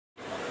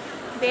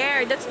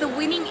there. That's the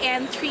winning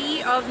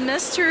entry of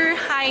Mr.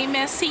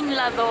 Jaime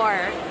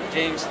Singlador.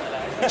 James.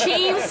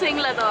 James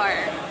Singlador.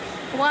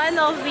 One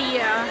of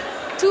the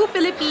two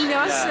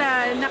Filipinos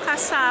na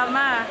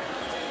nakasama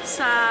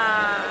sa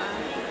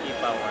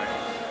E-Power.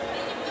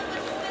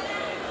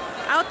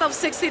 out of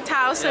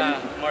 60,000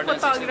 more than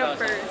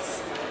photographers.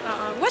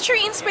 What's your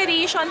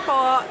inspiration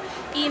po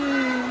in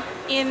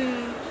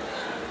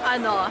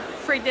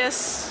for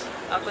this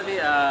Actually,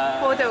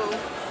 photo?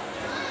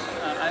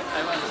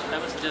 I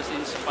was just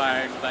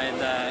inspired by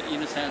the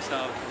innocence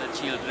of the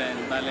children.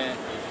 Bale,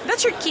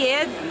 That's your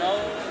kid? no,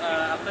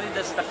 actually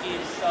that's the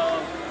kids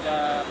of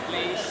the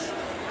place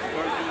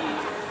where we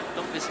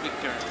took this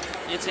picture.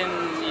 It's in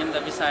the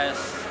Visayas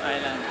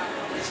Island.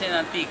 It's in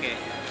Antique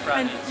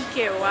province.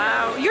 Antique,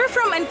 wow. You're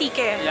from Antique?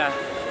 Yeah.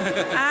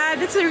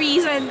 That's the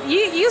reason.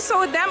 You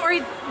saw them or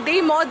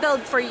they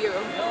modeled for you?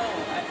 No,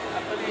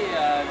 actually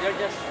they're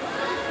just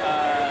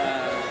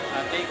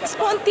take a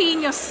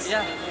Spontaneous.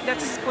 Yeah.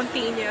 That's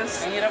spontaneous.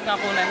 Ang hirap nga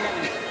punan yan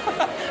eh.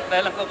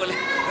 Dahil ang kukulit.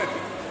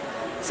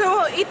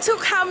 So it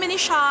took how many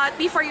shots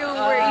before you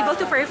were able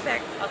to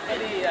perfect?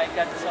 Actually, I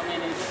got so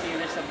many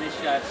series of these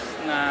shots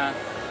na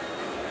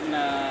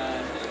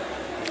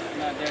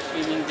they're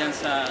swimming dyan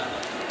sa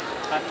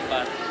hot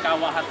bath.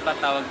 Kawa hot bath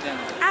tawag dyan.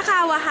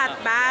 Kawa hot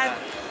bath.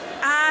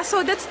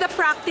 So that's the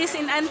practice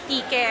in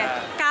Antique.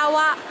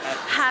 Kawa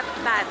hot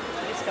bath.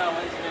 This kawa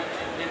is a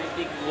very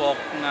big wok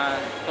na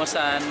kung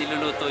saan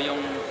niluluto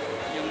yung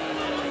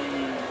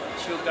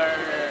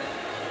sugar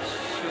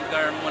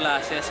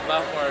molasses ba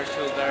or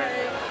sugar.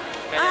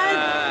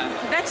 Kaya,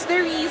 that's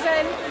the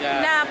reason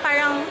na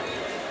parang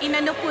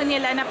inano po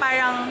nila na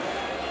parang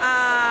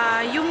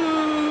yung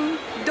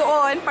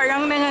doon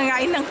parang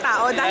nangangain ng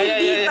tao dahil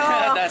dito.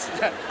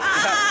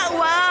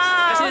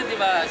 Wow! Kasi di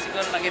ba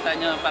siguro nakita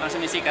nyo parang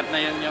sumisikat na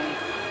yun yung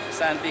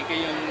sa Antique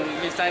yung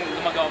minsan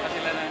gumagawa pa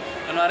sila na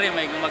kunwari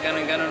may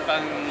gumaganon-ganon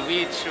pang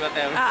beach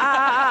whatever.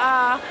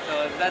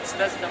 So that's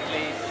the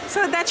place.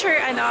 So that's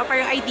your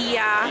parang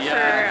idea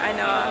for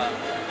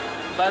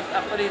but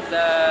actually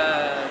the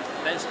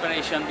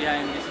inspiration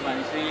behind this one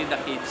is really the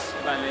kids.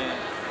 Bale,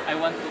 I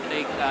want to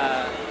take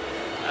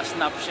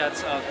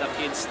snapshots of the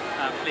kids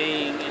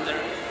playing in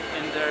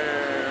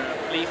their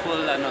playful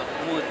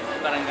mood,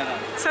 parang gano'n.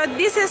 So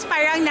this is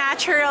parang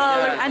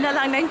natural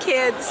lang ng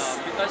kids.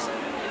 Because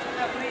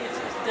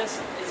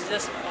it's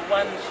just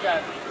one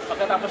shot.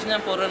 Pagkatapos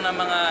niyan puro na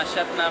mga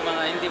shot na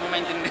mga hindi mo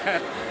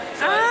maintindihan.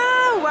 So,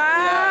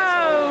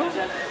 wow! Yeah,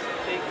 so just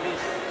take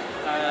this.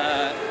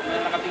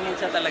 Nakatingin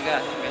siya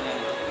talaga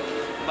ganyan.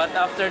 But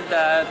after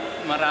that,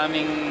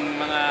 maraming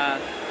mga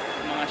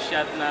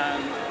shot na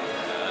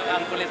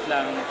ang kulit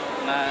lang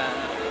na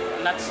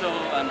not so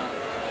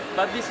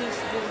but this is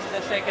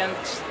the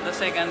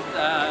second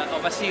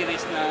of a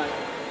series na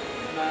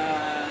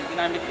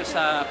ginamit ko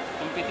sa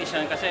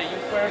competition kasi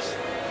yung first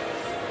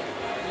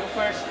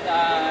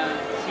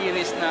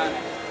series na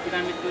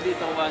ginamit ko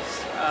dito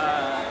was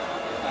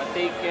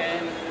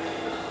taken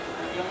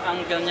yung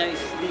angle niya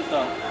is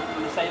dito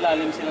sa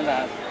ilalim sila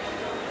lahat.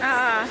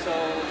 So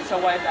it's a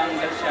wide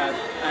angle shot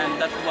and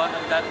that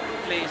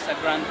plays a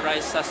grand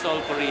prize sa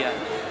Seoul, Korea.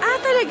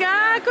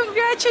 Talaga?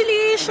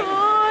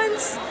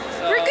 Congratulations!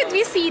 So, where could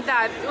we see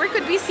that? Where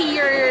could we see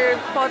your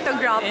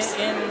photographs?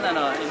 In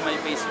my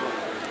Facebook.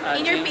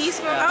 In your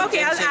Facebook?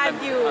 Okay, I'll add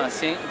you.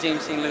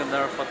 James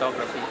Singlador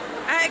Photography.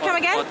 Come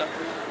again?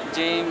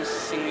 James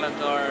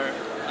Singlador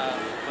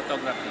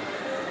Photography.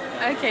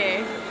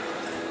 Okay.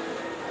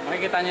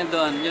 Makikita niyo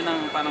doon, yun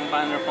ang parang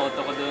banner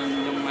photo ko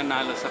doon, yung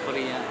manalo sa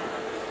Korea.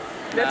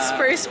 That's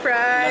first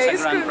prize.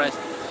 Nasa grand prize.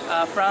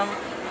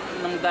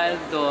 Dahil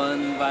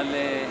doon,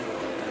 bale,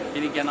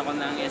 binigyan ako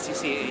ng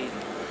NCCA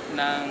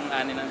ng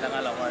Ani ng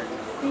Dangal Award.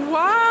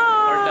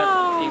 Wow! For that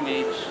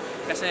image.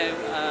 Kasi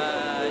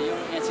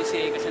yung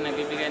NCCA kasi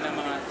nagbibigay ng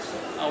mga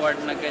award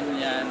na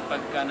ganyan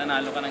pagka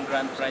nanalo ka ng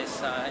grand prize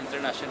sa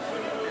international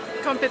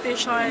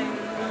competition.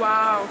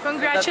 Wow!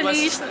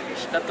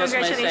 Congratulations! That was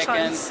my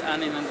second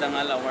Ani ng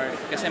Dangal Award.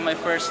 Kasi my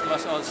first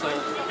was also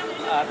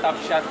top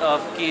shot of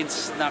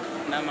kids na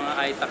mga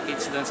ITA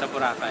kids doon sa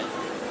Boracay.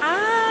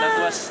 That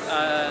was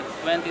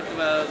 2012.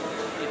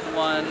 It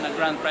won a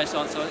grand prize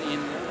also in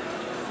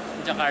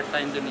Jakarta,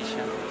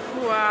 Indonesia.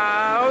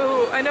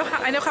 Wow!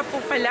 Ano ka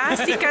po pala?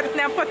 Sikat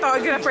na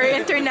photographer,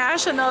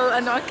 international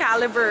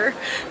caliber.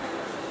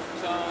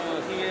 So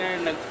here,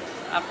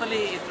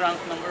 actually it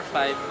ranked number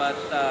 5, but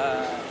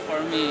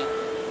for me,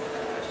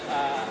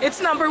 it's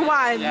number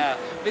 1. Yeah,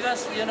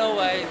 because you know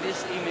why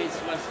this image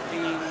was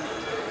being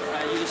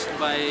used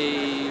by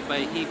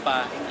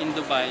HIPA in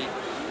Dubai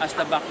as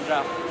the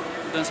backdrop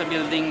doon sa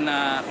building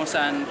na kung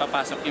saan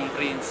papasok yung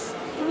prince.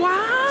 Wow,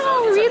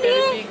 so it's really? A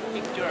very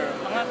big picture.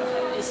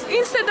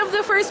 Instead of the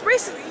first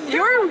prize,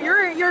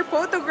 your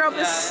photograph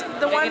is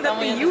the one that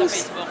we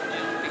use. Sa Facebook,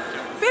 yung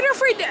picture. Pero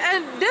for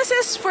this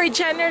is for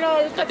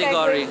general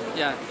category.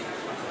 Yeah.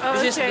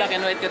 This is okay. black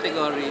and white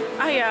category.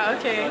 Yeah,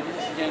 okay. So this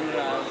is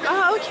general.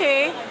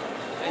 Okay.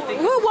 I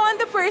think Who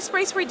won the first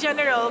prize for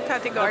general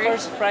category? The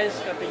first prize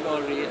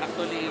category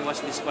actually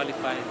was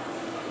disqualified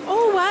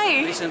Oh,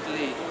 why?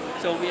 recently.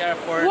 So we are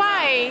for...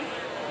 Why?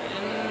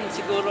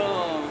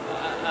 Siguro,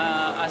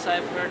 as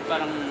I've heard,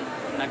 parang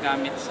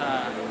nagamit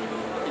sa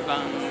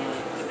ibang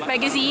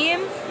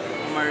Magazine?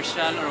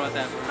 commercial or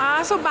whatever.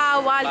 So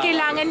bawal. Bawal.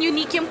 Kailangan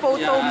unique yung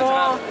photo Yeah,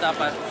 mo. saka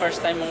dapat first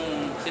time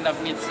mong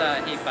sinubmit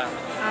sa HIPAA.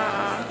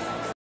 Oo.